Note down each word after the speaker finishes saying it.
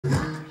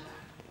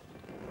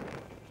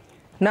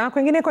Na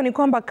kwengineko ni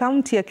kwamba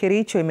kaunti ya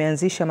Kericho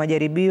imeanzisha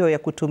majaribio ya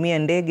kutumia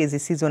ndege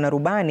zisizo na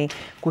rubani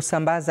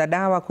kusambaza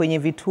dawa kwenye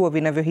vituo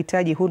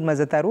vinavyohitaji huduma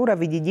za dharura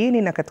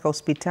vijijini na katika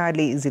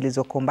hospitali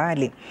zilizoko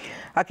mbali.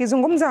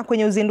 Akizungumza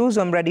kwenye uzinduzi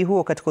wa mradi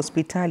huo katika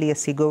hospitali ya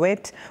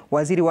Sigowet,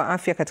 waziri wa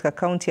afya katika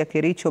kaunti ya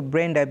Kericho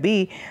Brenda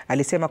B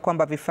alisema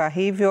kwamba vifaa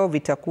hivyo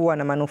vitakuwa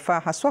na manufaa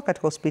haswa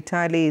katika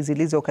hospitali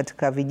zilizo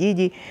katika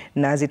vijiji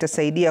na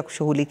zitasaidia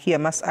kushughulikia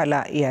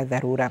masuala ya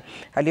dharura.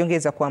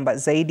 Aliongeza kwamba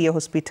zaidi ya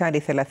hospitali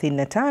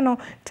 35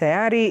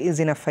 tayari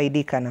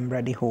zinafaidika na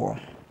mradi huo.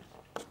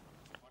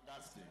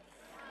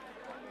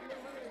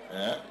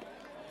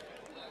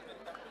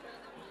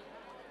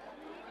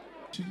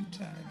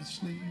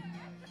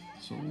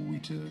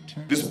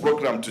 This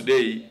program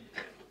today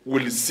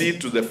will see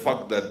to the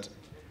fact that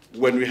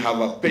when we have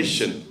a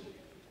patient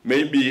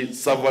maybe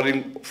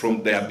suffering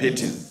from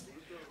diabetes,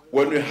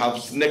 when we have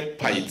snake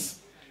bites,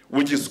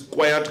 which is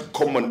quite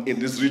common in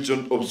this region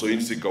of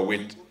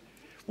Sigowet,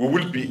 we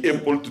will be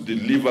able to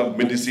deliver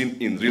medicine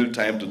in real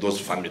time to those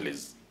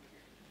families.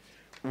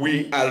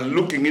 We are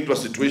looking into a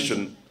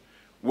situation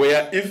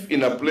where if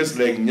in a place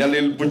like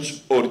Nyalil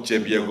Buch or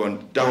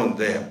Chebiegon down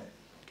there,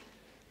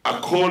 a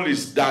call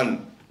is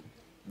done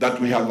that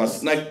we have a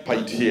snake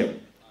bite here,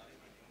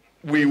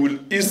 we will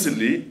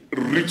easily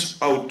reach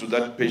out to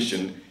that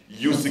patient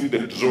using the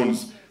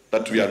drones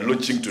that we are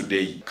launching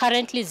today.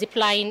 Currently,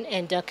 Zipline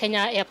and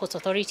Kenya Airports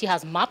Authority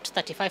has mapped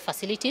 35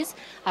 facilities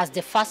as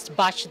the first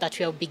batch that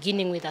we are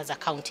beginning with as a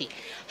county.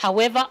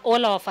 However,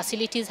 all our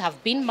facilities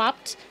have been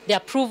mapped. The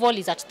approval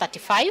is at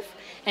 35,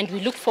 and we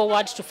look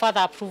forward to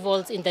further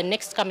approvals in the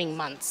next coming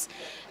months.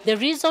 The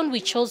reason we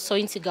chose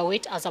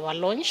Sigowet as our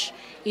launch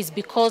is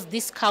because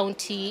this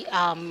county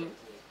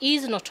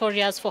is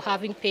notorious for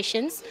having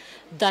patients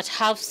that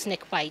have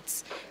snake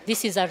bites.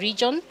 This is a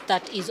region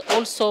that is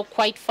also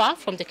quite far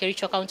from the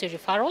Kericho County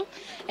referral,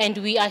 and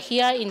we are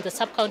here in the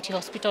sub-county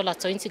hospital at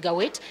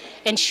Sigowet,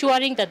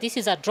 ensuring that this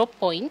is a drop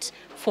point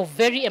for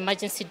very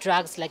emergency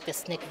drugs like the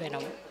snake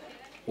venom.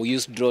 We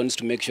use drones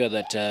to make sure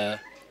that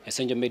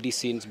essential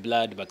medicines,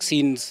 blood,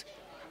 vaccines,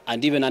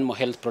 and even animal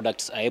health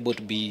products are able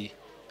to be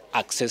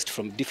accessed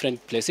from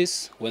different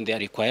places when they are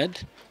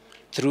required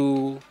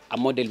through a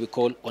model we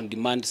call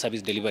on-demand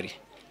service delivery.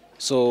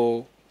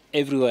 So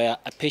everywhere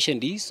a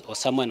patient is or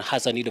someone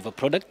has a need of a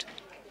product,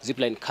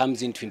 Zipline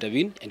comes in to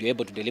intervene and we're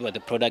able to deliver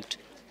the product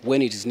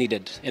when it is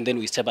needed, and then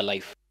we save a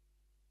life.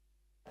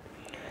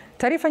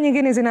 Taarifa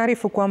nyingine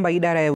zinaarifu kwamba idara ya